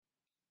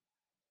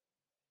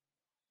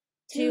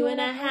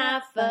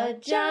2.5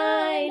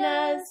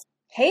 vaginas.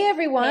 Hey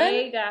everyone!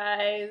 Hey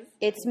guys.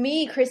 It's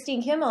me,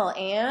 Christine Kimmel,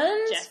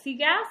 and Jesse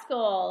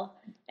Gaskell.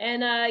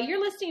 And you're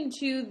listening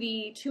to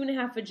the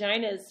 2.5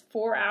 Vaginas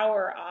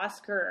 4-hour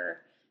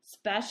Oscar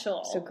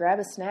special. so grab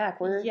a snack.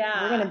 We're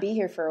going to be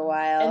here for a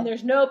while. And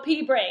there's no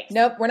pee breaks.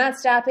 Nope, we're not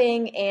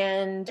stopping,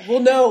 and we'll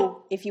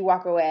know if you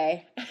walk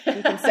away.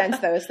 You can sense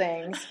those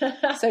things.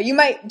 So you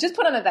might just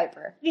put on a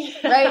diaper,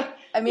 right?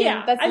 I mean,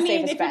 that's the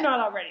safest if bet. you're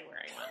not already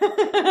wearing one.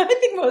 I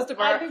think most of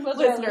our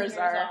listeners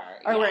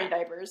are wearing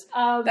diapers.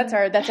 That's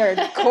our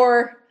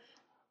core.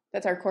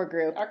 That's our core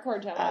group. Our core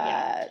demo. A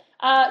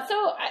lot of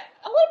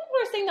people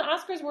are saying the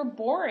Oscars were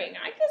boring.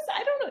 I guess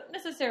I don't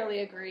necessarily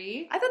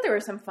agree. I thought there were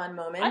some fun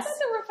moments. I thought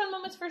there were fun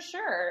moments for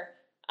sure.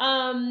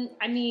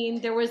 I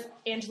mean, there was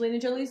Angelina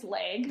Jolie's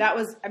leg. That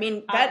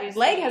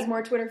leg has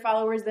more Twitter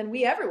followers than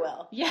we ever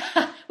will. Yeah.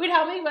 Wait,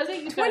 how many was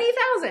it?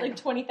 20,000. Like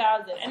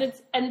 20,000.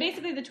 And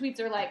basically the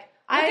tweets are like,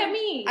 Look at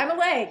me. I'm a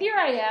leg. Here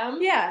I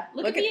am. Yeah.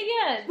 Look at me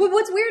again. Well,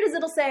 what's weird is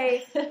it'll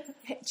say,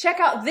 check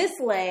out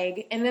this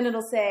leg, and then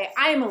it'll say,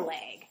 I'm a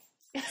leg.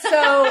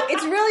 So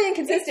it's really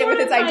inconsistent with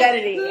its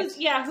identity.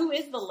 Who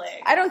is the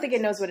leg? I don't think it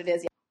knows what it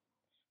is yet.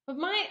 But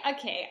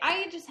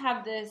I just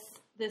have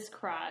this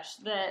crush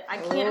that I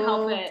can't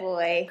help it. Oh,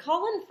 boy.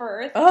 Colin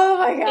Firth. Oh,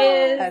 my God.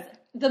 Is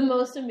the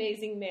most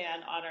amazing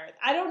man on earth.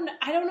 I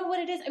don't know what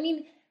it is. I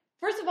mean,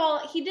 first of all,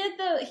 he did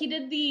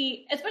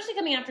the, especially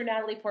coming after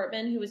Natalie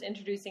Portman, who was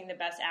introducing the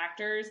best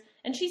actors,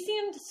 and she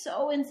seemed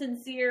so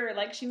insincere,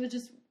 like she was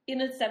just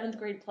in a 7th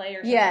grade play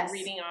or something,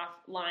 reading off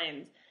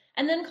lines.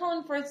 And then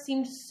Colin Firth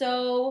seemed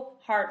so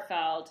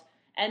heartfelt,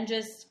 and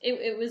just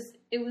it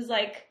was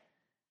like,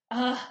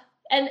 and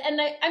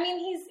I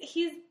mean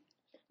he's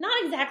not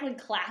exactly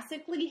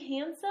classically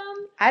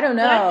handsome. I don't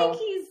know. But I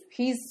think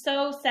he's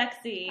so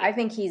sexy. I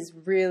think he's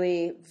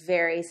really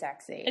very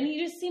sexy. And he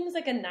just seems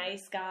like a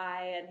nice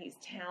guy, and he's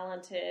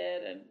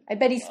talented. And I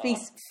bet he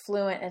speaks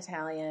fluent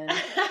Italian.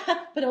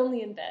 But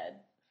only in bed.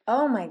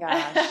 Oh, my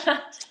gosh.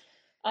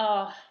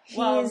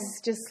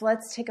 He's just,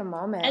 let's take a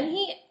moment. And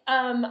he,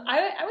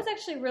 I was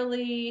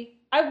actually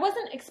I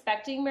wasn't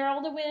expecting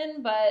Meryl to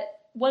win, but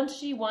once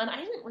she won, I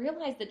didn't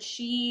realize that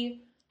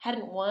she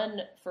hadn't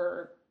won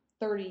for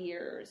 30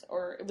 years,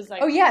 or it was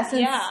like,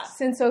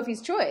 since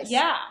Sophie's Choice.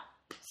 Yeah.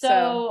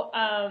 So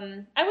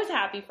I was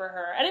happy for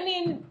her. And I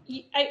mean,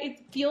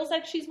 it feels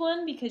like she's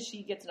won because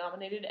she gets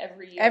nominated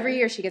every year. Every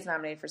year she gets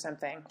nominated for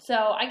something.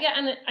 So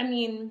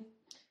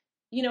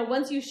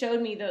once you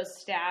showed me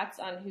those stats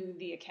on who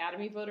the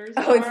Academy voters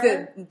are. Oh,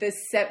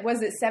 it's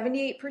was it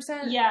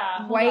 78%?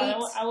 Yeah. White.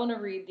 I want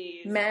to read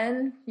these.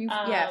 Men.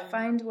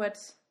 Find what.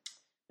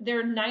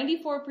 They're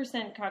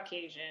 94%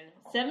 Caucasian,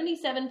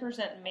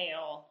 77%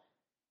 male,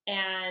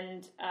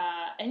 and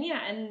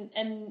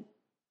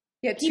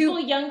people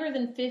younger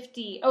than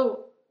 50.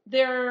 Oh,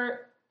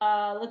 they're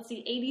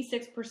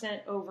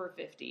 86% over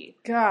 50.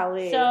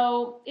 Golly.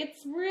 So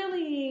it's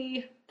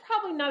really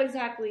probably not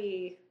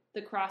exactly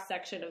the cross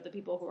section of the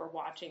people who are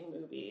watching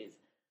movies.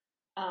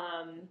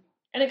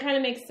 And it kind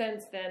of makes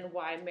sense then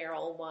why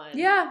Meryl won.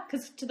 Yeah.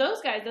 Because to those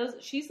guys,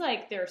 she's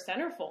like their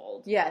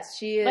centerfold. Yes,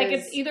 she is. Like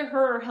it's either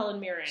her or Helen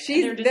Mirren.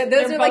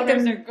 Those are like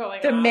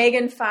the off.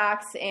 Megan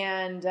Fox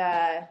and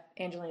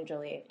Angelina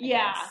Jolie.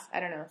 I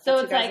don't know. So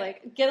it's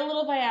like get a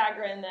little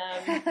Viagra in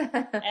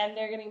them, and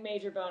they're getting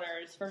major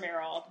boners for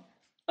Meryl.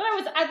 But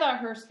I thought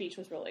her speech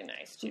was really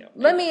nice too.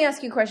 Let me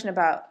ask you a question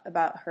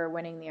about her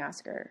winning the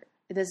Oscar.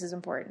 This is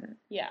important.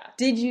 Yeah.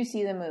 Did you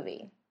see the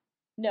movie?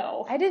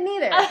 No, I didn't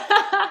either.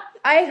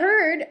 I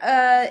heard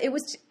it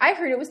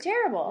was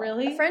terrible.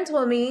 Really? A friend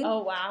told me.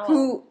 Oh wow.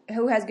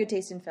 Who has good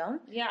taste in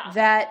film? Yeah.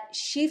 That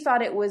she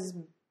thought it was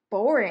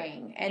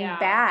boring and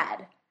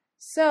bad.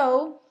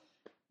 So.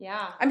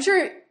 Yeah. I'm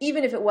sure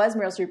even if it was,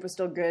 Meryl Streep was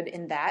still good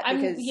in that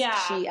because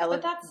she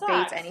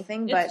elevates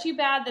anything. But it's too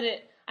bad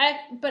that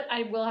but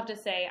I will have to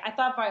say, I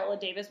thought Viola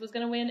Davis was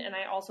going to win, and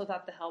I also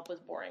thought The Help was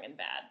boring and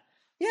bad.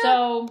 Yeah.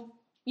 So,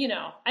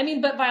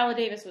 but Viola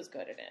Davis was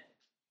good in it.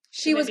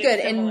 She was good,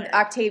 and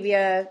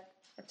Octavia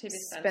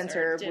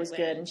Spencer was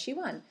good, and she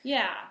won.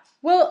 Yeah.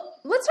 Well,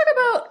 let's talk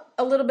about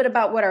a little bit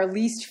about what our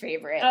least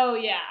favorite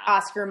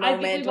Oscar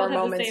moment or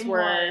moments were.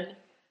 One.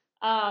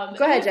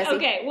 Go ahead, Jesse.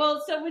 Okay,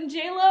 well, so when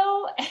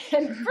J-Lo,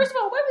 and first of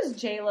all, why was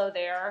J-Lo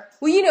there?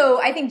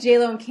 Well, I think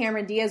J-Lo and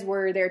Cameron Diaz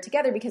were there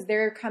together because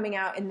they're coming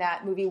out in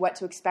that movie, What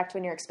to Expect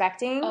When You're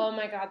Expecting. Oh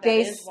my God,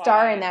 they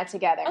star in that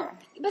together. Oh,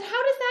 but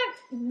how does that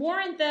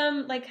warrant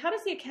them, like, how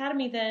does the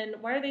Academy then,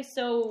 why are they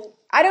so...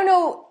 I don't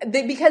know,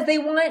 because they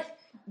want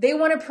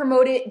to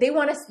promote it, they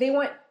want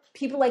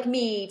people like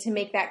me to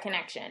make that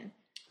connection.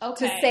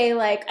 Okay. To say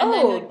like, I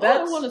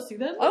want to see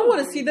them. I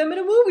want to see them in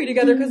a movie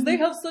together because they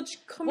have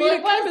such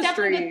comedic chemistry.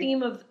 Definitely the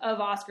theme of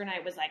Oscar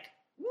night was like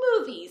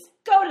movies.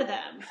 Go to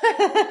them,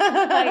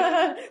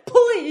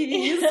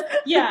 please.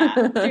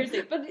 Yeah,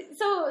 seriously. But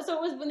so it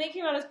was when they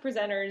came out as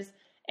presenters,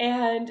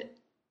 and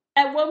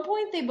at one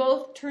point they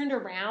both turned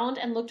around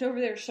and looked over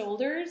their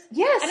shoulders.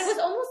 Yes, and it was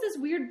almost this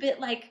weird bit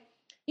like.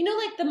 you know,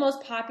 like the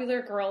most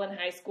popular girl in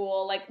high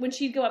school, like when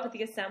she'd go up at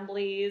the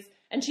assemblies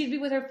and she'd be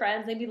with her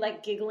friends, they'd be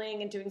like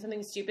giggling and doing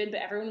something stupid,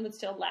 but everyone would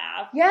still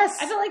laugh. Yes.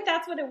 I felt like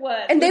that's what it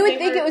was. And they would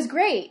think it was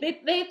great.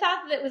 They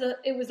thought that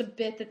it was a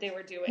bit that they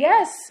were doing.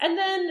 Yes. And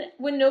then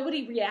when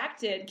nobody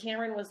reacted,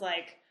 Cameron was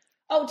like,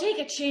 oh, take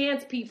a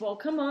chance, people.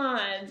 Come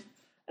on.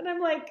 And I'm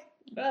like,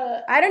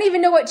 I don't even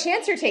know what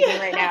chance you're taking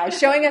right now.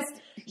 Showing us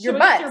your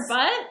butts. Your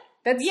butt?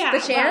 That's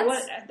the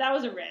chance? That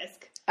was a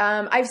risk.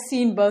 I've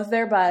seen both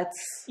their butts.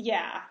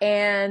 Yeah.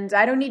 And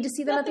I don't need to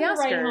see them Nothing at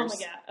the Oscars. To write home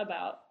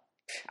about.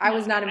 I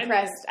was not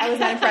impressed. I was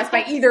not impressed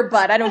by either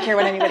butt. I don't care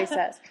what anybody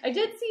says. I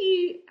did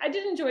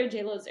enjoy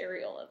J-Lo's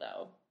areola,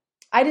 though.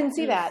 I didn't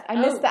see that. I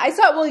missed that. I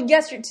saw it,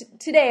 yesterday,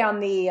 today on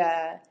the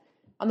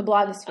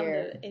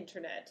blogosphere.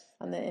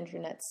 On the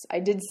internets. I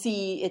did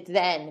see it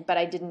then, but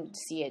I didn't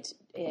see it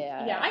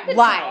I could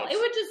live. Tell.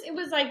 It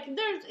was like,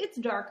 it's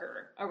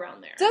darker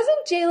around there.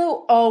 Doesn't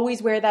J-Lo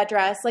always wear that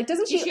dress? Like,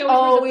 doesn't she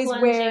always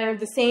wear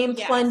the same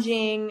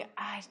plunging?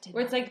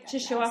 Where it's like to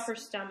show off her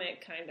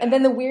stomach, kind of. And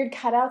then the weird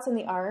cutouts on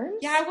the arms?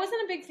 Yeah, I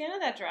wasn't a big fan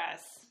of that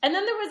dress. And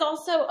then there was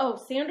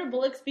also, Sandra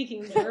Bullock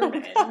speaking German.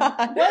 Where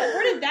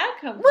did that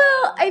come from?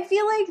 Well, I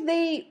feel like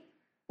they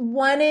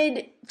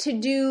wanted to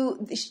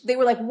do, they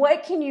were like,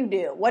 what can you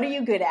do? What are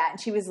you good at?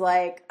 And she was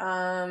like,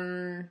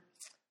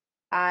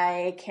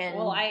 I can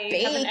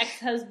bake. Have an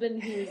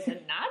ex-husband who's a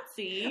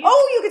Nazi.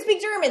 Oh, you could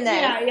speak German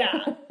then.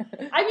 Yeah.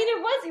 I mean,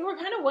 you were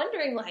kind of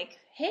wondering, like,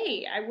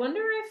 hey, I wonder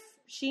if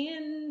she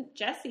and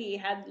Jesse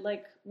had,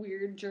 like,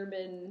 weird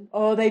German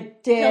they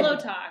did. Pillow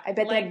talk. I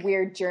bet they had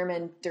weird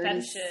German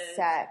dirty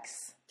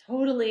sex.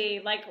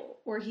 Totally. Like,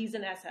 where he's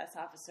an SS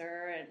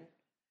officer and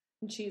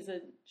she's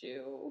a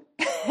Jew.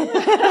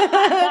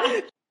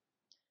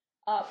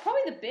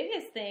 Probably the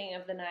biggest thing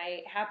of the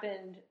night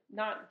happened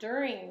not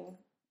during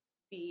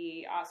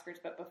the Oscars,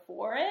 but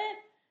before it,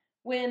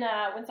 when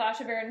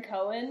Sacha Baron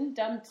Cohen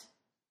dumped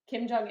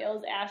Kim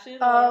Jong-il's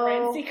ashes on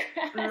Ryan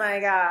Seacrest. Oh my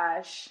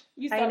gosh.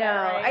 You saw I know.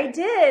 That, right? I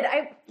did.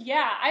 I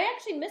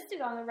actually missed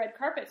it on the red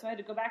carpet, so I had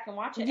to go back and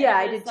watch it. Yeah,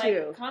 and I did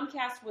too.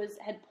 Comcast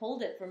had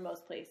pulled it from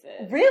most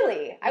places.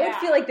 Really? Yeah. I would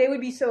feel like they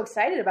would be so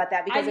excited about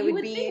that because it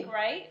would be think,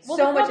 right?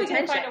 so much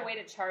attention. Find a way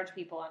to charge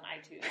people on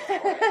iTunes for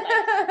it.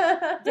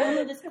 Like,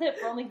 download this clip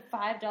for only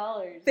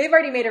 $5. They've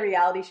already made a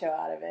reality show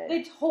out of it.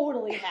 They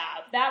totally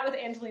have. That with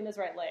Angelina's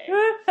right leg.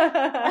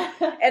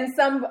 And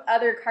some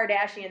other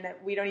Kardashian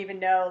that we don't even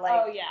know,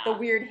 like the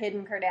weird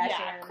hidden Kardashian.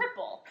 Yeah,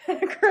 Cripple.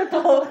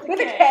 Cripple with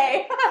a K.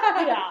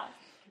 Yeah.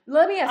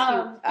 Let me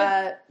ask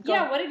you.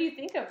 What did you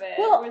think of it?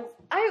 Well,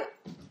 I'm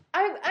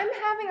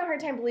having a hard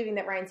time believing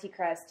that Ryan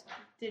Seacrest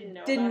didn't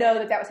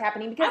know that was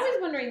happening, because I was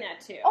wondering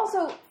that too.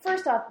 Also,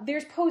 first off,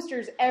 there's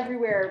posters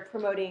everywhere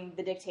promoting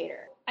the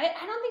dictator. I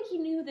don't think he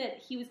knew that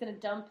he was going to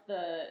dump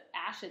the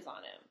ashes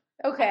on him.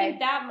 Okay. I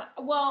think and I'm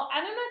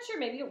not sure.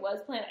 Maybe it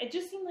was planned. It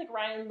just seemed like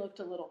Ryan looked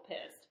a little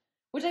pissed,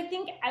 which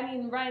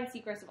Ryan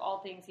Seacrest, of all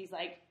things, he's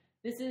like,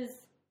 this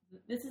is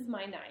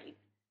my night.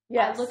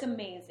 Yes. I look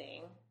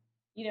amazing.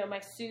 You know, my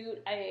suit,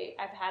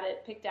 I've had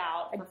it picked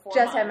out for 4 months.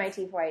 Just had my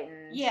teeth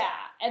whitened.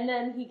 Yeah. And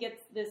then he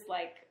gets this,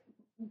 like,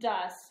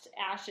 dust,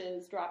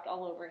 ashes dropped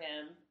all over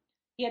him.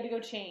 He had to go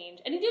change.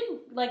 And he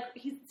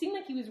seemed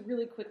like he was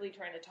really quickly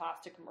trying to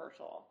toss to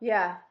commercial.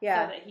 Yeah. So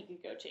that he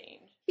could go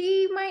change.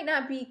 He might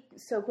not be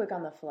so quick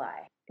on the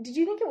fly. Did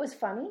you think it was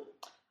funny?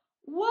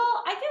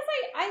 Well, I guess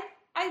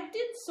I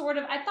did sort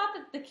of. I thought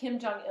that the Kim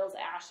Jong-il's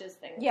ashes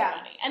thing was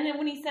funny. And then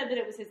when he said that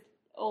it was his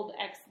old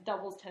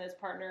ex-doubles tennis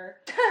partner,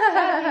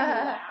 that made me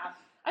laugh.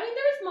 I mean,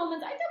 there's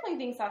moments. I definitely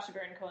think Sacha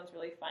Baron Cohen's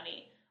really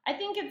funny. I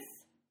think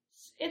it's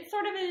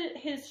sort of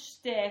his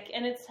shtick,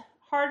 and it's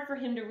hard for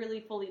him to really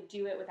fully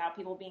do it without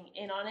people being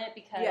in on it,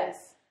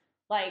 because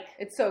like,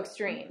 it's so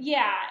extreme.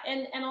 Yeah,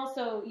 and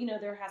also, you know,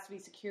 there has to be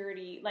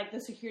security. Like, the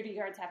security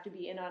guards have to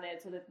be in on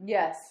it so that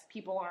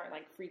people aren't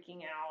like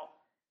freaking out.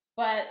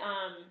 But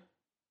I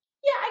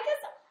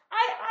guess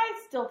I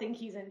still think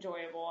he's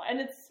enjoyable, and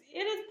it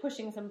is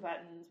pushing some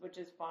buttons, which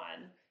is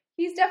fun.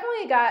 He's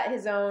definitely got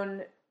his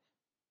own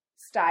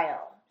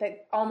style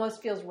that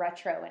almost feels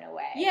retro in a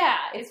way. Yeah,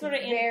 it's sort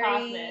of Andy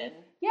Kaufman.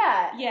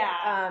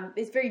 Yeah.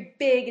 It's very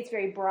big, it's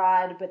very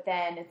broad, but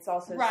then it's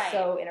also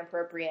so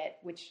inappropriate,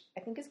 which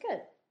I think is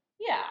good.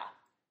 Yeah.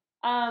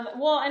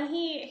 Well, and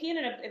he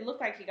ended up, it looked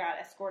like he got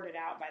escorted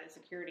out by the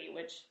security,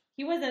 which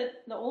he wasn't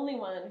the only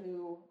one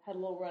who had a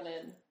little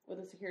run-in with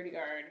a security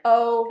guard.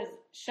 Oh, because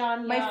Sean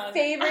Young, my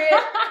favorite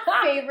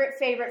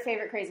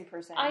crazy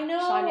person. I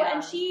know,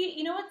 and she,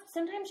 you know what?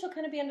 Sometimes she'll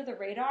kind of be under the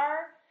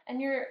radar,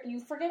 and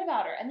you forget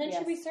about her, and then she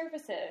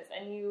resurfaces,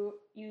 and you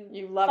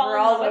love her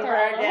all over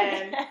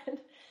again.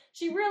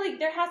 She really,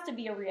 there has to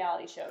be a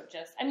reality show.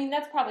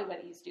 That's probably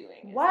what he's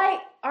doing. Why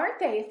aren't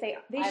they? If they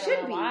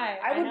should be. Why.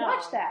 I would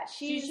watch that.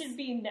 She should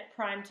be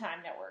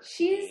primetime network.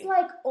 She's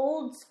like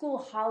old school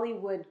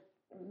Hollywood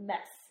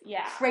mess.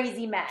 Yeah,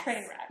 crazy mess.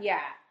 Train wreck. Yeah.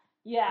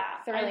 Yeah,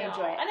 thoroughly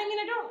enjoy it. And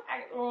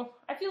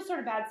I feel sort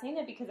of bad saying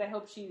it, because I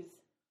hope she's,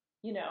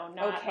 you know,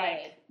 not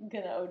like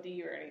gonna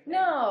OD or anything.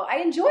 No, I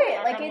enjoy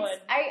it. Like, it's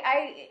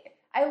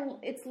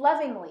it's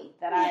lovingly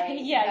that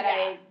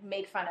I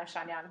make fun of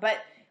Sean Young. But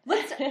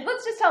let's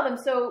just tell them.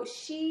 So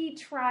she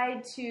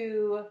tried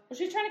to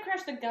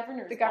crash the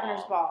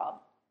governor's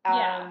ball.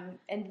 And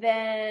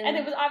then... And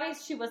it was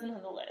obvious she wasn't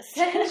on the list.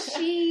 Because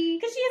she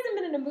hasn't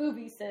been in a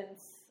movie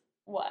since,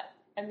 what?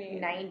 I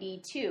mean...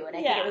 92. And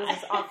I think it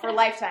was on for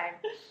Lifetime.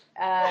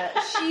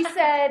 She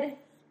said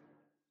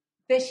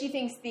that she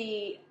thinks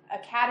the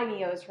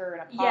Academy owes her an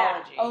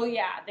apology. Yeah. Oh,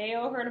 yeah. They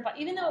owe her an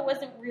apology. Even though it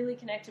wasn't really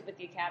connected with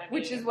the Academy.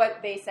 Which is what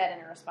they said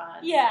in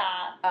response.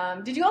 Yeah.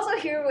 Did you also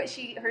hear what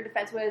her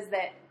defense was?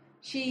 That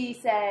she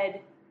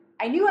said...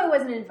 I knew I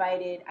wasn't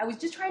invited. I was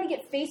just trying to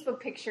get Facebook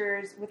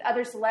pictures with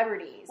other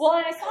celebrities. Well,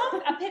 and I saw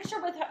a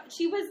picture with her.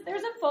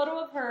 There's a photo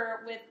of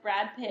her with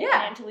Brad Pitt and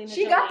Angelina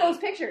Jolie. She got those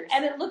pictures.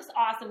 And it looks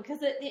awesome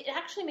because it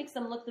actually makes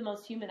them look the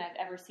most human I've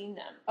ever seen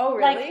them. Oh,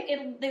 really?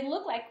 Like, they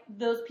look like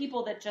those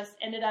people that just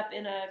ended up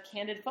in a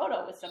candid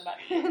photo with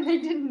somebody. They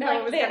didn't know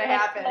it was going to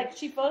happen. Like,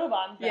 she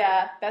photobombed them.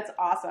 Yeah, that's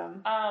awesome.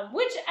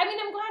 Which, I mean,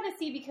 I'm glad to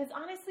see because,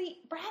 honestly,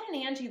 Brad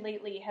and Angie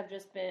lately have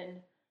just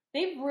been...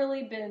 They've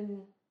really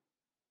been...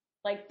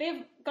 Like,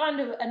 they've gone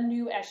to a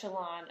new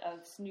echelon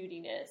of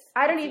snootiness.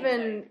 I don't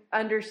even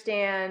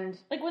understand.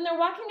 Like, when they're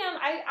walking down,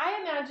 I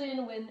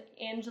imagine when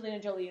Angelina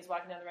Jolie is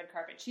walking down the red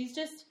carpet, she's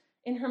just,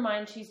 in her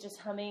mind, she's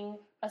just humming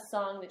a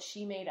song that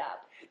she made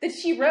up. That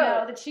she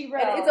wrote. And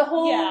it's a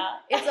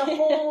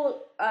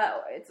whole,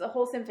 it's a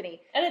whole symphony.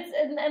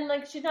 And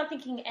like, she's not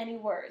thinking any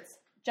words.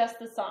 Just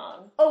the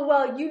song. Oh,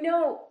 well, you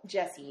know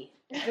Jessie.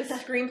 The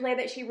screenplay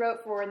that she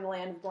wrote for In the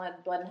Land of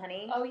Blood and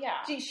Honey. Oh,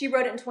 yeah. She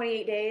wrote it in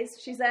 28 days,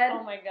 she said.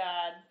 Oh, my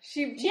God.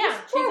 She's a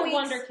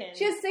wonderkin.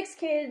 She has 6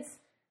 kids.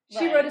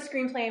 She wrote a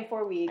screenplay in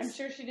 4 weeks. I'm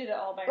sure she did it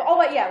all by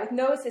herself. With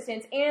no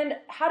assistance. And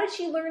how did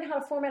she learn how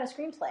to format a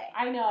screenplay?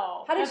 I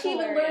know. How did she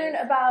even learn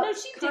about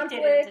conflict? No, she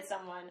dictated it to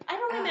someone. I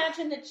don't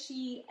imagine that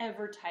she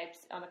ever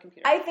types on a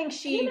computer. I think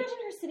she... Can you imagine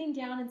her sitting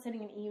down and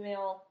sending an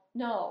email...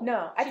 No,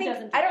 I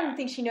don't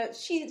think she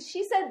knows. She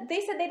said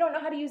they said don't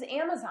know how to use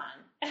Amazon.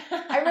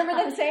 I remember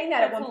them saying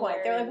that at one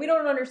point. They're like, we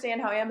don't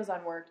understand how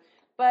Amazon worked.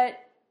 But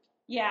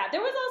yeah, there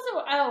was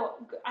also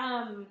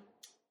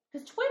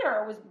because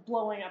Twitter was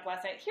blowing up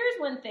last night. Here's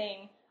one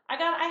thing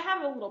I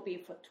have a little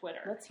beef with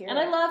Twitter. Let's hear it. And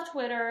I love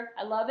Twitter.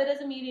 I love it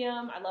as a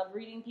medium. I love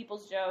reading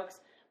people's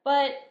jokes.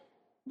 But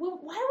why do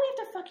we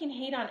have to fucking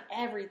hate on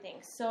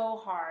everything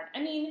so hard? I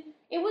mean,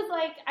 it was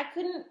like I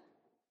couldn't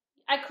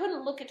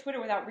look at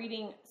Twitter without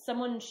reading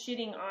someone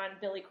shitting on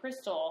Billy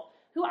Crystal,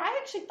 who I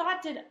actually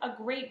thought did a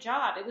great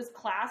job. It was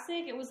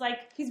classic. It was like...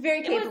 He's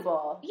very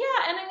capable.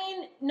 And I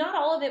mean, not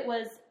all of it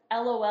was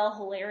LOL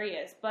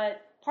hilarious,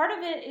 but part of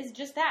it is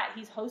just that.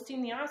 He's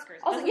hosting the Oscars.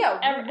 Also,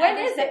 when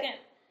is it?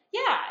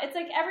 Yeah, it's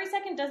like every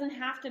second doesn't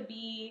have to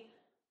be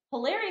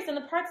hilarious, and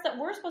the parts that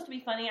were supposed to be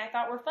funny, I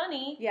thought were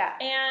funny. Yeah.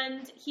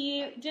 And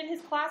he did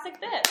his classic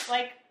bit.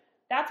 Like,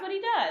 that's what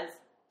he does.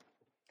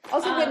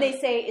 Also, when they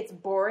say it's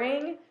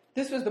boring...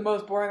 This was the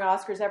most boring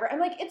Oscars ever. I'm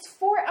like, it's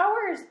 4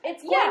 hours.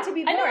 It's going to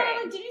be boring. I know.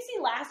 I'm like, did you see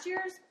last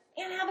year's?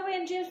 Anne Hathaway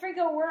and James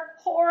Franco were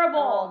horrible.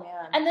 Oh,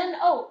 man. And then,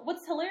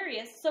 what's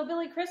hilarious? So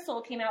Billy Crystal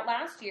came out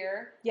last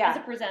year as a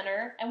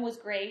presenter and was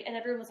great. And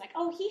everyone was like,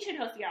 oh, he should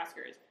host the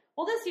Oscars.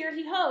 Well, this year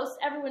he hosts.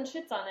 Everyone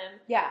shits on him.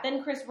 Yeah.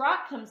 Then Chris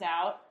Rock comes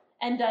out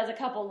and does a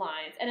couple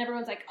lines. And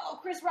everyone's like, oh,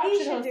 Chris Rock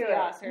should host the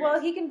Oscars.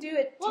 Well, he can do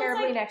it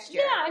terribly next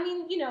year. Yeah, I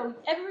mean,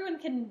 everyone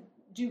can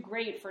do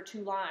great for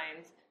 2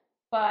 lines.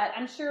 But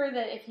I'm sure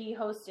that if he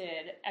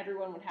hosted,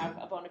 everyone would have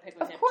a bone to pick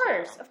with him.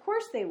 Of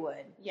course they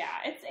would. Yeah,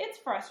 it's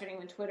frustrating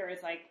when Twitter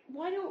is like,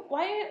 why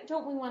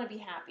don't we want to be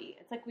happy?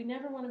 It's like we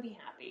never want to be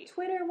happy.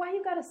 Twitter, why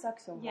you gotta suck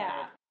so hard?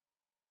 Yeah.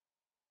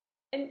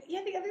 And the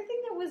other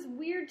thing that was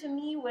weird to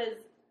me was,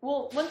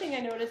 one thing I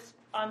noticed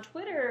on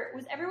Twitter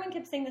was everyone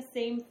kept saying the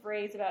same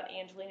phrase about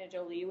Angelina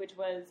Jolie, which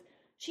was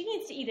she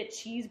needs to eat a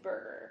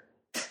cheeseburger.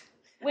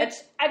 Which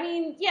I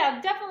mean,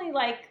 yeah, definitely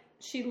like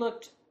she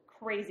looked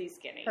crazy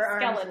skinny, her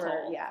skeletal. Arms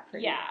were,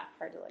 pretty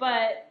hard to look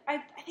at.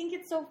 I think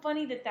it's so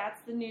funny that that's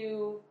the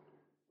new,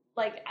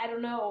 like, I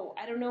don't know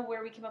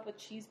where we came up with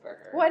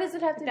cheeseburger. Why does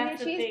it have to be a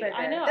cheeseburger?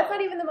 I know. That's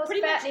not even the most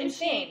pretty fattening much if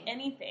thing. She ate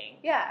anything.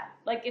 Yeah.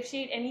 Like, if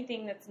she ate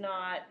anything that's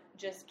not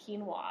just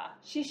quinoa.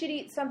 She should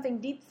eat something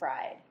deep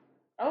fried.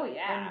 Oh,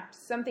 yeah. And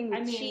something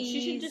with cheese.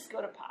 She should just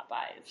go to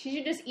Popeyes. She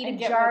should just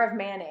eat a jar of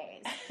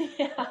mayonnaise.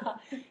 Yeah.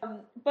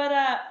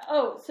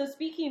 So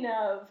speaking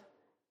of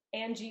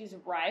Angie's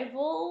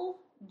rival...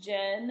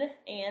 Jen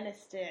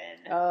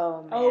Aniston.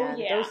 Oh, man. Oh,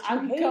 yeah.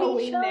 I'm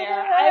going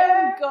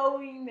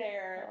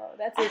there. Oh,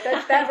 that's it.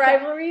 That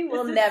rivalry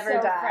will never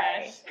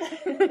die.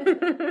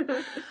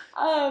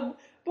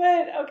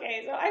 But,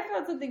 okay, so I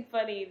found something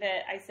funny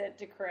that I said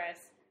to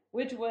Chris,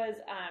 which was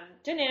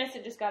Jen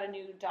Aniston just got a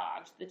new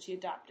dog that she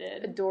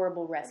adopted.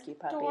 Adorable rescue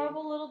puppy.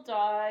 Adorable little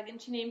dog,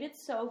 and she named it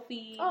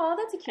Sophie. Oh,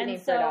 that's a cute name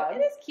for a dog.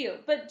 It is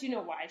cute, but do you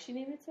know why she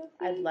named it Sophie?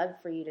 I'd love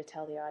for you to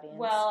tell the audience.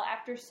 Well,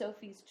 after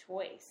Sophie's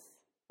Choice.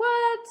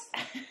 What?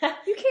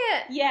 You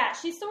can't. Yeah,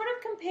 she sort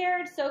of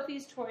compared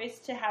Sophie's Choice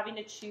to having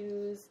to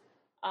choose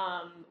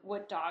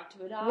what dog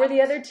to adopt. Were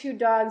the other 2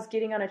 dogs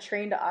getting on a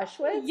train to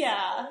Auschwitz?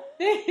 Yeah.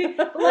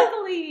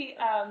 Luckily,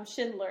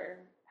 Schindler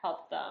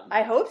helped them.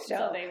 I hope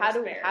so. How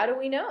do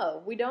we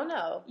know? We don't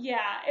know. Yeah,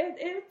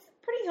 it's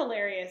pretty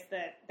hilarious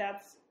that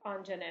that's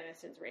on Jen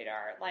Aniston's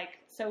radar. Like,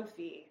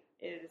 Sophie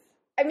is...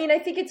 I mean, I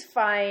think it's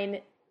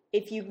fine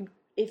if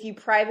you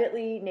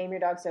privately name your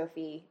dog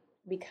Sophie,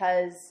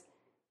 because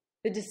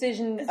the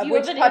decision of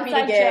which puppy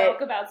to get...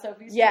 joke about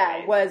Sophie's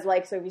choice. Was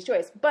like Sophie's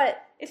choice.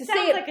 But it to sounds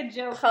say like a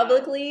joke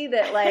publicly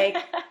that, like,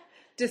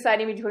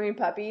 deciding between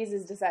puppies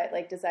is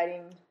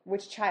deciding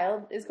which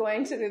child is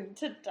going to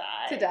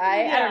die.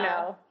 Yeah. I don't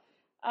know.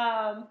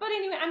 But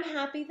anyway, I'm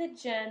happy that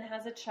Jen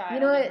has a child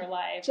in her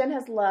life. Jen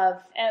has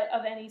love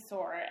of any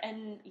sort,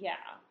 and yeah,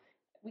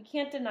 we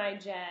can't deny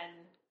Jen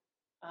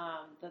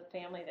the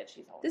family that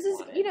she's always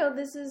wanted.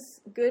 This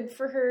is good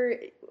for her.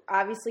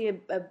 Obviously,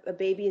 a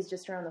baby is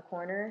just around the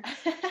corner,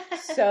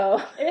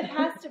 so it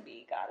has to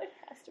be. God, it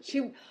has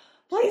to be.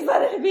 Please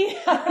let it be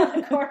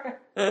around the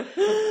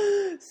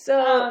corner.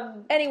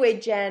 So, anyway,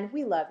 Jen,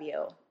 we love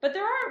you. But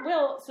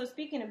so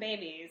speaking of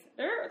babies,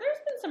 there's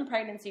been some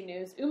pregnancy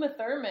news. Uma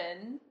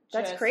Thurman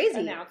That's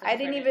crazy. I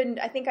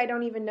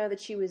don't even know that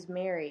she was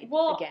married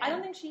again. I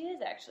don't think she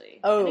is, actually.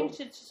 Oh. I think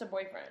she's just a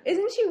boyfriend.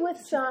 Isn't she with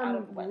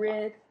some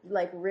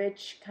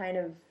rich kind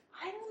of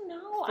I don't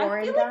know.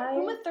 foreign I feel guy?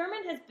 like Uma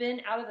Thurman has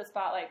been out of the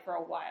spotlight for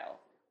a while.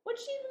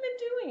 What's she even been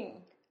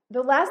doing?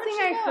 The last thing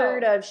I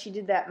heard of, she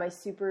did that My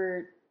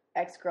Super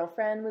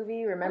Ex-Girlfriend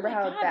movie. Remember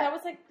that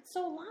was like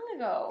so long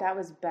ago. That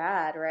was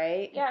bad,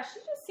 right? Yeah, she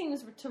just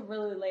seems to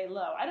really lay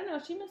low. I don't know.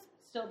 She must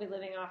still be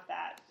living off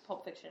that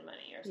Pulp Fiction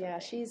money or something. Yeah,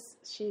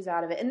 she's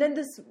out of it. And then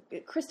this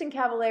Kristen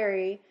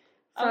Cavallari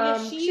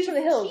she's from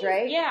the Hills,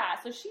 right? Yeah,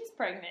 so she's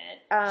pregnant.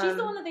 She's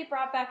the one that they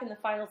brought back in the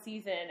final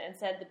season and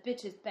said the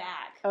bitch is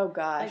back. Oh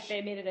gosh, like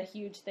they made it a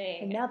huge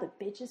thing. And now the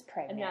bitch is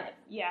pregnant.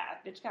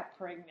 Bitch got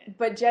pregnant.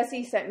 But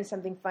Jessie sent me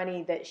something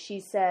funny that she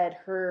said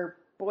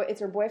it's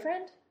her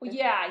boyfriend? Well,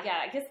 yeah.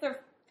 I guess their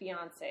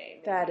fiance.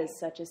 Maybe. That is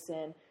such a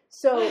sin.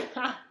 So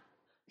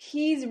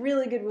he's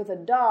really good with a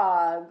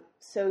dog,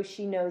 so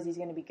she knows he's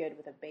going to be good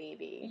with a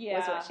baby. Yeah.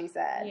 Was what she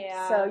said.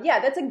 Yeah. So, yeah,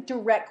 that's a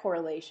direct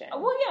correlation.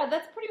 Well, yeah,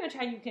 that's pretty much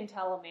how you can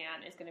tell a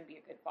man is going to be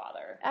a good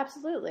father.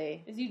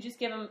 Absolutely. Is you just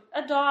give him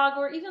a dog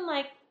or even,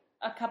 like,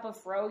 a cup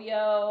of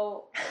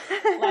froyo,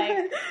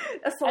 like...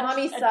 a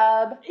salami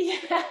sub.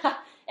 Yeah.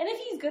 And if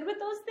he's good with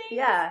those things...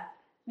 Yeah.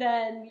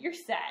 Then you're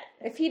set.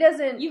 If he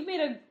doesn't... You've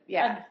made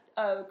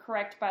a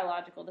correct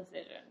biological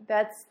decision.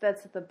 That's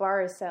the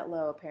bar is set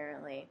low,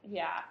 apparently.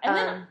 Yeah. And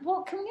then,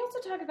 can we also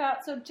talk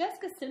about... So,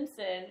 Jessica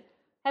Simpson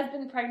has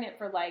been pregnant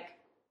for,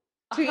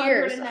 2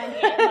 years.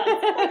 198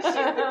 months. She's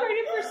been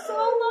pregnant for so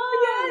long.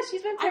 Yeah,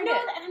 she's been pregnant. I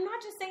know, and I'm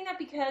not just saying that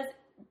because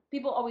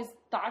people always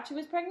thought she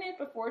was pregnant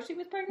before she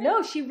was pregnant.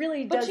 No, she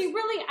really does. But she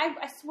really...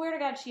 I swear to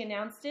God, she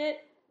announced it,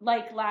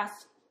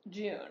 last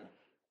June.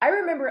 I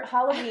remember at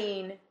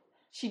Halloween...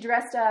 She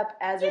dressed up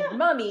as a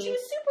mummy. She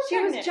was super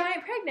pregnant. She was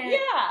giant pregnant.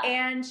 Yeah.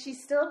 And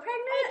she's still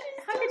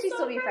pregnant? How could she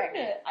still be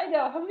pregnant? I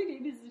know. How many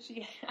babies does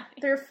she have?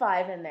 There are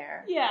 5 in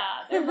there. Yeah,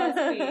 there must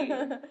be.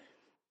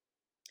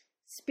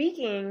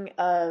 Speaking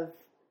of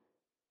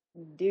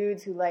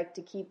dudes who like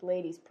to keep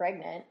ladies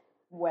pregnant,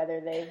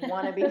 whether they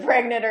want to be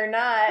pregnant or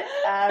not,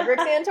 Rick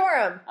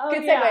Santorum.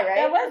 Good segue,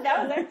 right?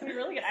 That was actually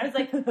really good. I was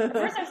like, at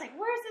first I was like,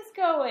 where's this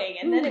going?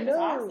 And then it was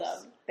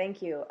awesome.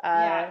 Thank you.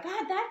 God,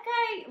 that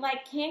guy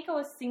can't go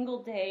a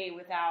single day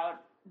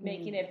without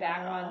making it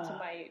back onto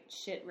my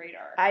shit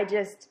radar. I hate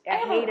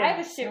him. I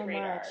have a shit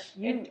radar.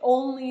 It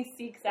only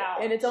seeks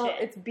out and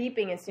it's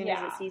beeping as soon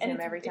as it sees him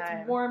every time.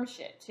 It's warm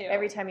shit too.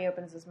 Every time he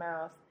opens his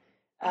mouth.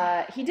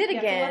 He did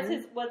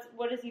again. So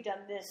what has he done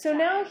this time? So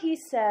now he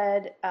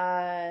said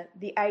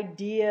the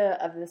idea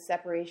of the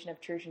separation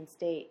of church and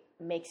state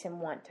makes him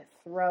want to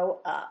throw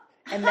up,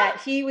 and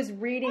that he was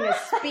reading a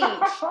speech.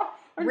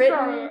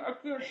 Sorry, I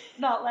could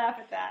not laugh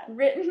at that.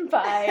 Written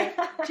by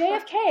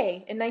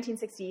JFK in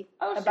 1960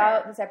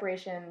 about the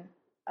separation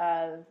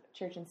of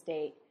church and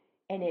state,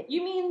 and it.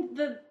 You mean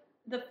the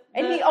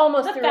he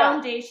almost the threw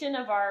foundation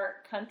of our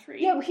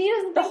country? Yeah, he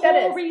doesn't think that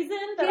is the whole reason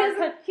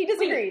that he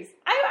disagrees. Wait,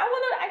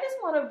 I just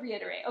want to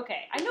reiterate.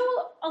 Okay, I know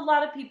a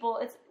lot of people.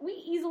 We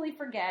easily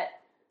forget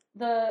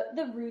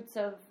the roots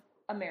of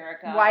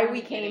America. Why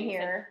we came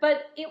here.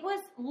 But it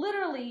was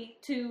literally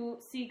to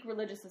seek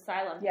religious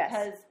asylum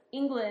because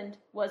England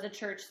was a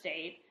church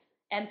state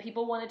and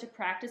people wanted to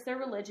practice their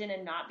religion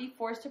and not be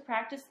forced to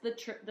practice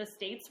the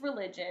state's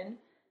religion.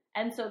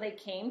 And so they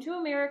came to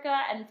America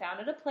and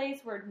founded a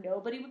place where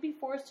nobody would be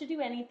forced to do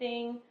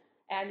anything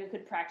and you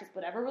could practice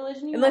whatever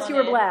religion you wanted. Unless you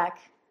were black.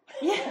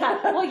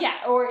 Yeah. Well, yeah,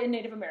 or in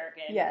Native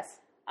American. Yes.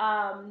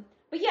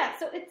 But yeah,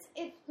 so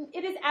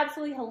it is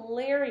absolutely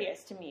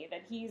hilarious to me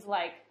that he's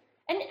like,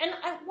 and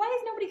why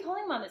is nobody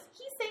calling him on this?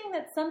 He's saying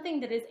that something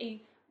that is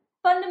a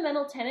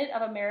fundamental tenet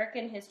of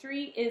American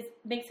history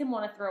makes him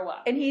want to throw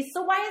up. And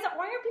so why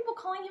are people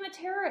calling him a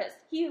terrorist?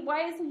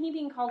 Why isn't he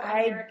being called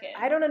un-American?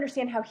 I don't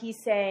understand how he's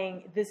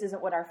saying this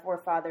isn't what our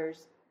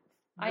forefathers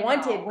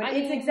wanted when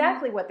it's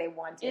exactly what they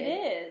wanted. It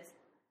is.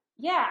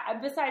 Yeah,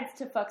 besides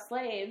to fuck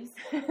slaves.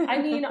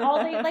 I mean,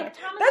 all they, like,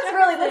 Thomas That's Jefferson.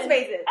 Really, let's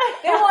face it,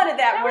 they wanted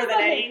that more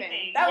than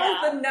anything. That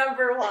was the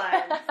number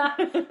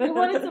one. They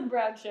wanted some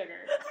brown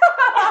sugar.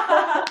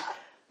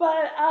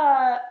 But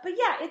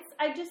yeah,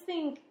 I just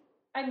think,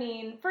 I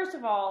mean, first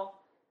of all,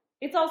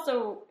 it's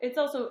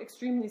also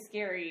extremely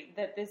scary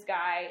that this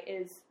guy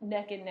is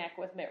neck and neck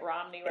with Mitt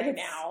Romney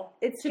now.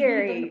 It's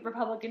scary. Be the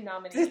Republican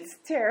nominee. It's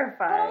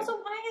terrifying. But also,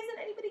 why isn't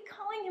anybody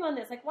calling him on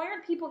this? Like, why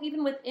aren't people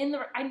even within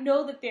I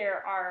know that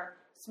there are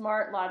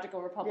smart,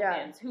 logical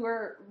Republicans who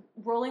are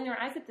rolling their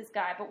eyes at this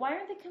guy, but why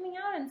aren't they coming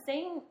out and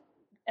saying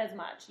as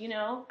much, you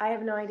know? I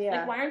have no idea.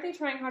 Like, why aren't they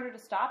trying harder to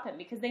stop him?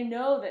 Because they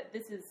know that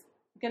this is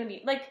going to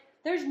be, like,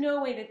 there's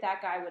no way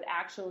that guy would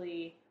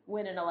actually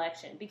win an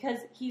election because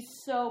he's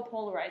so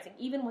polarizing,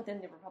 even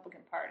within the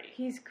Republican Party.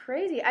 He's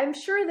crazy. I'm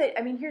sure that,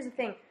 I mean, here's the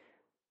thing.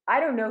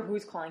 I don't know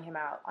who's calling him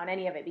out on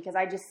any of it because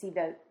I just see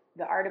the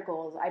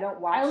articles. I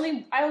don't watch.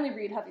 I only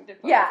read Huffington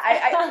Post. Yeah,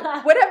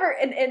 I whatever,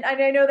 and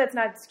I know that's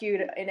not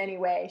skewed in any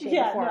way, shape,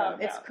 or form. No.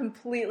 It's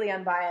completely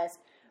unbiased.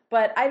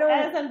 But I don't...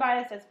 As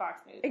unbiased as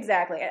Fox News.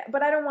 Exactly.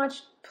 But I don't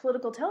watch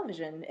political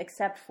television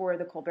except for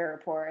The Colbert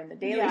Report and The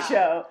Daily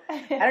Show.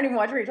 I don't even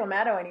watch Rachel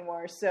Maddow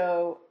anymore,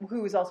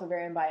 who is also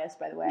very unbiased,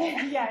 by the way.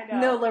 Yeah, I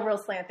know. No liberal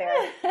slant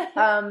there.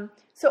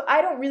 So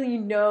I don't really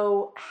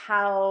know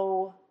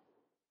how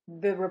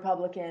the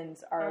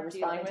Republicans are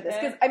responding to this.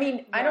 Because, I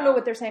mean, I don't know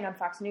what they're saying on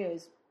Fox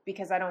News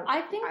because I don't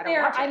watch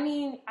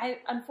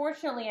it.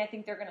 Unfortunately, I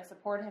think they're going to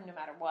support him no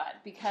matter what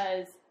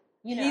because...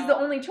 You know, he's the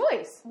only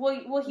choice. Well,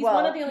 he's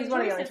one of the only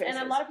choices, and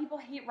a lot of people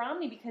hate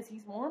Romney because he's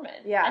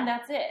Mormon. Yeah, and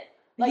that's it.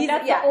 Like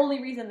that's the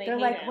only reason they hate him.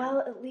 They're like, well,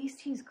 at least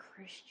he's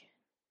Christian.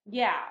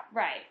 Yeah,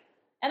 right.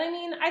 And I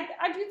mean,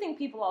 I do think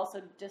people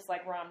also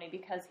dislike Romney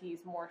because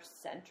he's more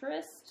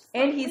centrist,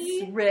 and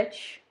he's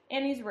rich,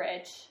 and he's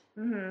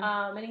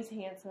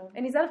handsome,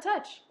 and he's out of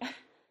touch.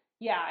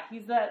 Yeah,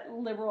 he's that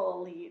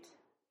liberal elite.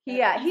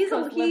 He's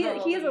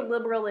a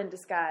liberal in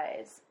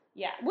disguise.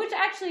 Yeah, which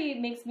actually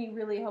makes me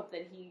really hope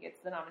that he gets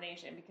the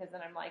nomination because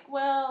then I'm like,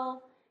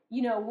 well,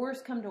 you know,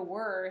 worst come to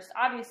worst.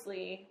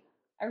 Obviously,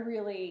 I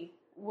really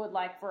would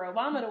like for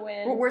Obama to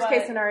win. Well, worst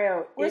case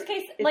scenario. Worst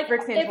case, like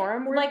Rick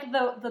Santorum, like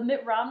the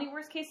Mitt Romney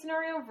worst case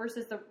scenario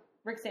versus the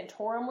Rick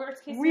Santorum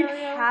worst case scenario.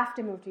 We have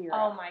to move to Europe.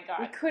 Oh my god,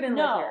 we couldn't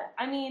live here.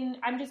 I mean,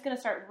 I'm just gonna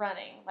start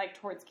running like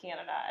towards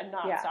Canada and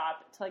not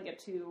stop until I get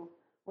to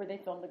where they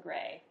filmed The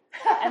Grey.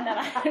 And then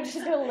I'm just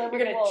going to live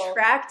with wolves. You're going to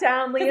track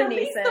down Liam Neeson. At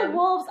least the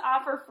wolves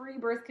offer free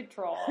birth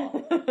control. No,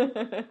 but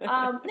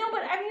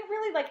I mean,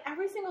 really, like,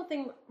 every single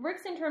thing,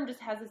 Rick Santorum just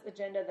has this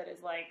agenda that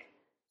is, like,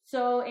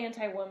 so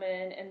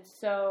anti-woman and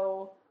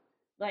so,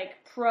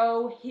 like,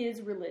 pro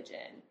his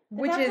religion.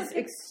 Which is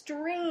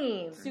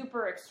extreme.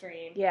 Super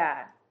extreme.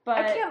 Yeah. But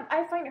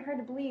I find it hard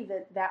to believe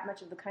that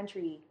much of the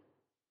country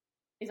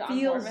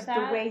feels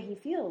the way he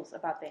feels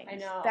about things. I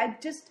know. I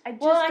just don't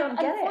get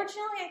it.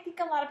 Unfortunately, I think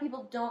a lot of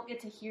people don't get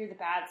to hear the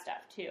bad stuff,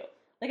 too.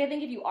 Like, I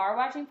think if you are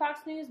watching Fox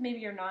News, maybe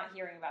you're not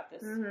hearing about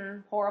this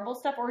horrible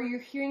stuff, or you're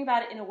hearing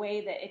about it in a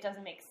way that it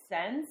doesn't make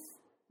sense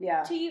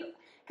to you.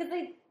 Because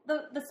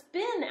the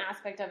spin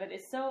aspect of it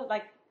is so,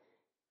 like,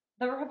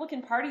 the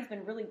Republican Party's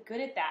been really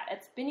good at that,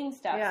 at spinning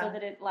stuff, so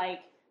that it, like,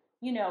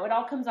 you know, it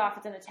all comes off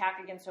as an attack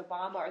against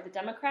Obama or the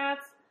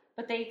Democrats,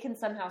 but they can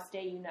somehow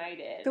stay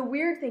united. The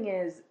weird thing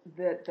is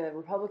that the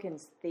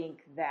Republicans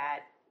think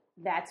that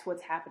that's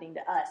what's happening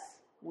to us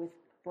with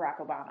Barack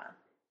Obama.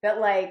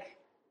 That, like,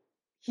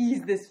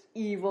 he's this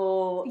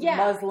evil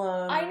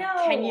Muslim,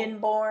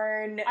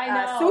 Kenyan-born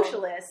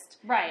socialist.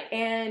 Right.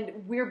 And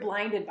we're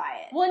blinded by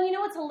it. Well, and you know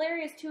what's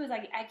hilarious, too, is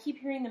I keep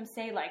hearing them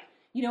say, like,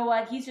 you know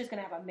what, he's just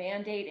going to have a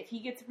mandate. If he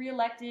gets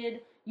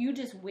reelected, you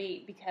just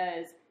wait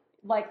because,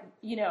 like,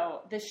 you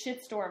know, the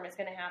shitstorm is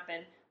going to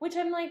happen. Which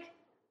I'm like...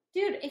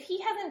 Dude, if he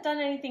hasn't done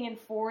anything in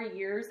 4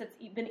 years that's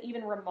been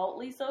even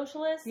remotely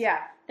socialist,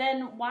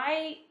 then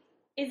why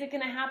is it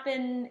going to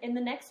happen in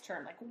the next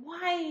term? Like,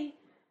 why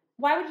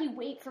would he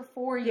wait for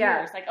 4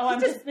 years? Like,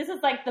 this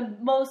is like the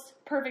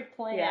most perfect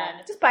plan.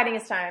 Yeah, just biding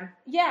his time.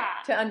 Yeah.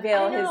 To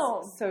unveil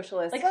his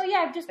socialist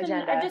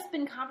agenda. I've just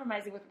been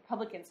compromising with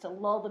Republicans to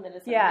lull them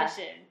into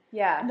submission.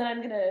 Yeah. And then I'm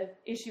going to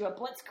issue a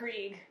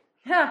blitzkrieg.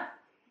 Huh.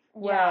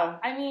 Wow.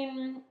 Yeah, I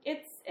mean,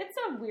 it's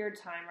a weird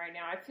time right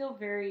now. I feel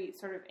very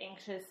sort of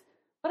anxious,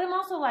 but I'm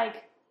also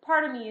like,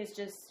 part of me is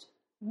just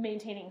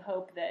maintaining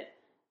hope that,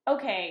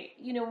 okay,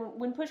 you know,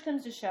 when push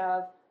comes to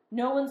shove,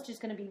 no one's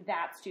just going to be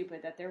that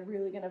stupid that they're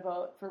really going to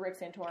vote for Rick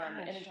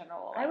Santorum in a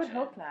general election. I would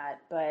hope not,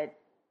 but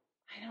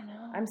I don't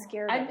know. I'm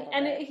scared.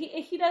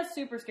 He does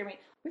super scare me.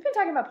 We've been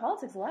talking about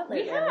politics a lot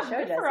lately. We have.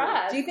 Good for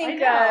us. Do you think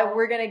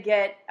we're going to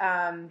get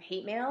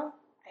hate mail?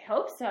 I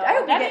hope so. I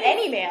hope you get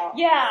any mail.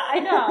 Yeah, I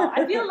know.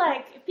 I feel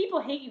like if people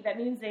hate you, that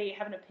means they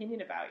have an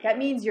opinion about you. That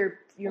means you're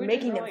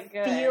making them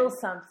feel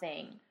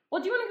something.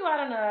 Well, do you want to go out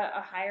on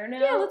a higher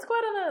note? Yeah, let's go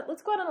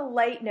out on a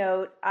light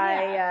note.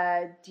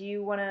 Yeah. Do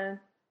you want to?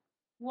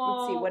 Well,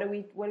 let's see. What are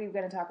we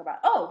going to talk about?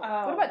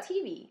 What about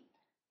TV?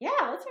 Yeah,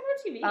 let's talk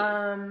about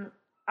TV.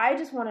 I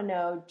just want to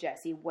know,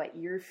 Jessie, what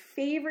your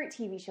favorite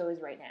TV show is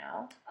right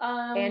now.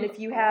 And if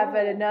you have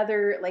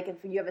another, like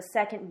if you have a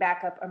second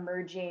backup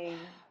emerging thing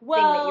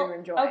that you're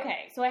enjoying.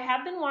 Okay, so I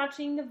have been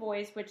watching The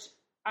Voice, which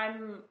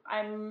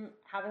I'm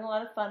having a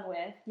lot of fun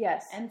with.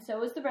 Yes. And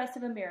so is the rest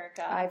of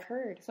America. I've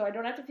heard. So I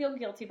don't have to feel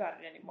guilty about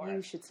it anymore.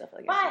 You should still feel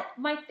guilty. But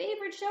my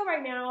favorite show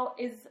right now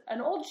is an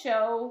old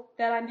show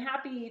that I'm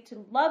happy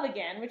to love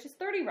again, which is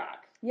 30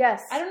 Rock.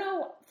 Yes. I don't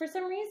know, for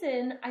some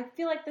reason, I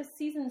feel like this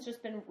season's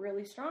just been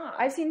really strong.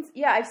 I've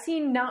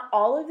seen not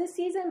all of this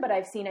season, but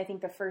I've seen, I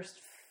think, the first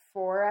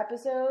 4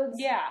 episodes.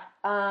 Yeah.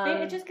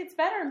 It just gets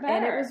better and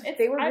better. And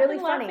they were really funny. I've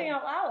been laughing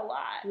out loud a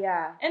lot.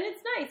 Yeah. And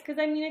it's nice, because,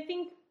 I mean, I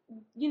think,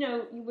 you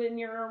know, when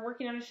you're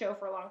working on a show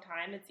for a long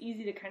time, it's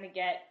easy to kind of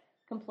get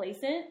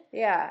complacent.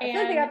 Yeah. I feel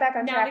like they got back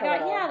on track a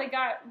little. Yeah, they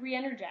got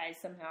re-energized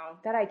somehow.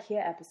 That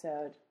IKEA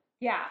episode.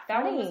 Yeah,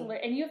 that one was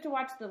hilarious. And you have to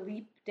watch the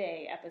Leap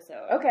Day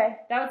episode. Okay.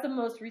 That was the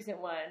most recent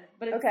one.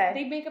 But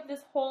they make up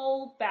this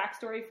whole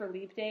backstory for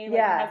Leap Day. Like,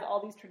 it has all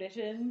these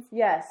traditions.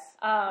 Yes.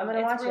 I'm going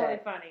to watch it. It's really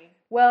funny.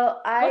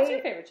 Well, What's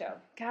your favorite show?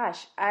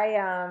 Gosh,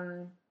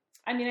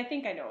 I mean, I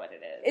think I know what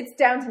it is. It's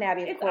Downton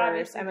Abbey, of course.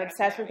 Obviously I'm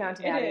obsessed with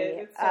Downton Abbey.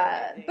 It is. It's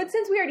so but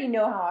since we already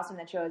know how awesome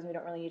that show is, and we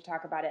don't really need to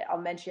talk about it, I'll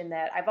mention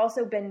that I've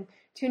also been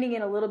tuning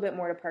in a little bit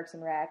more to Parks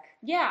and Rec.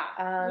 Yeah,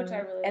 which I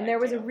really like. And there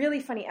was a really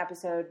funny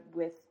episode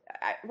with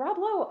Rob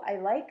Lowe. I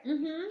like.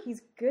 Mm-hmm.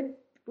 He's good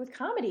with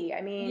comedy.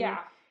 I mean,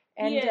 yeah.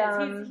 And he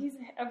is. He's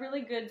a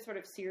really good sort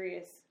of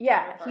serious.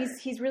 Yeah,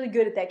 he's really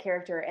good at that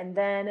character. And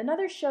then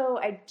another show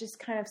I just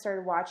kind of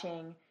started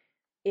watching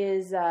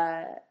is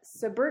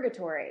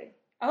Suburgatory.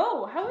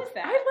 Oh, how is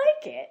that? I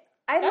like it.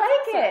 I mean,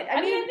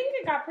 I think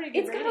it got pretty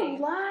good. It's got a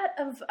lot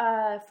of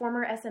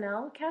former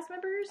SNL cast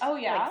members. Oh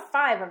yeah, like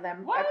 5 of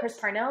them. What? Chris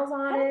Parnell's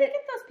on it. How did they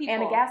get those people?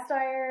 Anna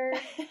Gasteyer,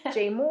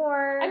 Jay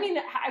Moore. I mean,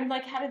 I'm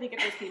like, how did they get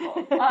those people?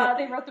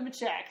 They wrote them a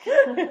check,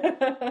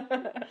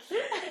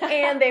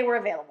 and they were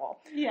available.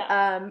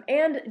 Yeah.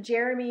 And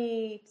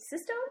Jeremy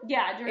Sisto.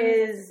 Yeah,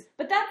 Jeremy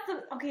But that's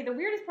the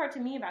weirdest part to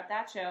me about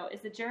that show is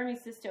that Jeremy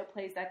Sisto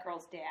plays that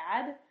girl's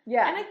dad.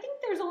 Yeah. And I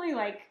think there's only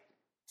like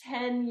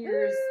 10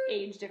 years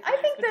age difference.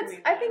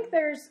 I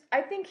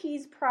think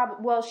he's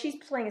probably, well, she's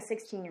playing a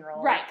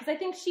 16-year-old. Right, because I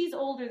think she's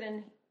older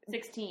than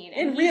 16.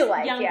 And in real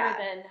life, younger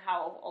than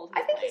how old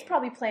I think he's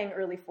probably playing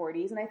early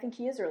 40s, and I think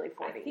he is early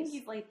 40s. I think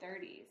he's late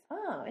 30s.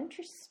 Oh,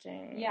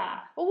 interesting. Yeah.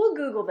 Well, we'll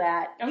Google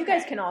that. Okay. You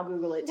guys can all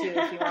Google it, too,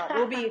 if you want.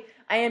 We'll be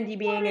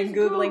IMDbing and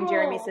Googling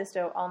Jeremy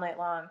Sisto all night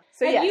long.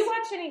 So, have you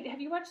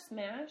watched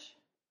Smash?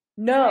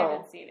 No. I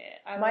haven't seen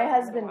it. My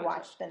husband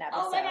watched an episode.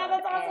 Oh my God,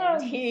 that's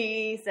awesome. And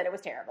he said it was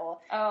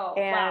terrible. Oh,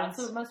 wow.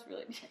 So it must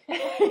really be.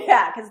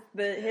 Yeah, because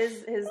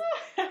his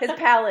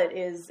palate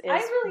is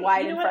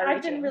wide and far-reaching.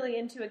 I've been really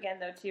into again,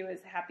 though, too,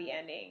 is happy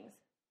endings.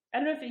 I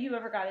don't know if you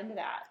ever got into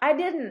that. I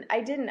didn't.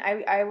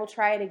 I will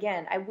try it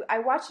again. I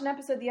watched an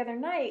episode the other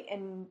night,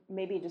 and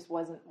maybe it just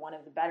wasn't one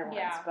of the better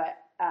ones, but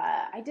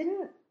I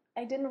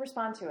didn't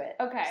respond to it.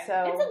 Okay.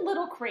 So it's a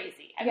little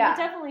crazy. I mean, it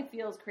definitely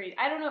feels crazy.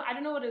 I don't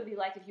know what it would be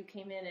like if you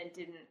came in and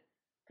didn't,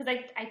 because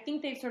I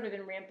think they've sort of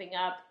been ramping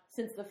up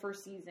since the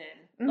first season.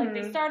 Mm-hmm. Like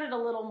they started a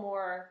little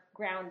more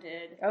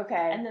grounded.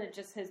 Okay. And then it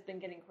just has been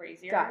getting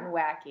crazier. Gotten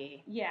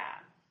wacky. Yeah.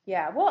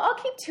 Yeah. Well, I'll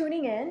keep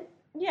tuning in.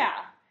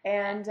 Yeah.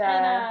 And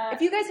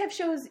if you guys have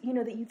shows,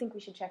 that you think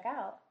we should check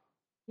out,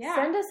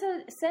 send us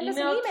an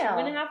email.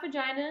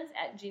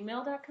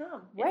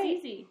 2.5vaginas@gmail.com. It's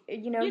easy.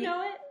 You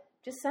know it.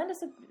 Just send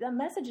us a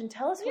message and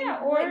tell us what you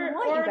guys.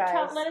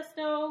 Let us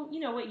know,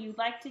 what you'd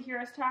like to hear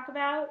us talk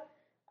about,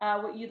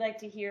 what you'd like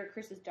to hear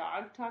Chris's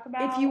dog talk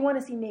about. If you want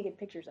to see naked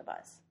pictures of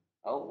us.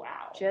 Oh,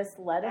 wow. Just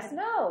let us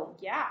know.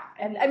 Yeah.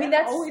 And I mean,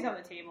 that's always on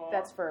the table.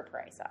 That's for a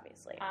price,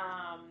 obviously.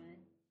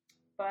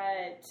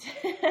 But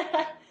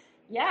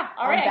yeah.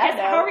 All right. I guess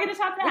how are we going to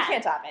top that? We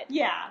can't top it.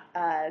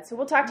 Yeah. So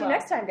we'll talk to you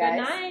next time,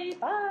 guys. Good night.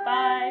 Bye.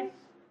 Bye.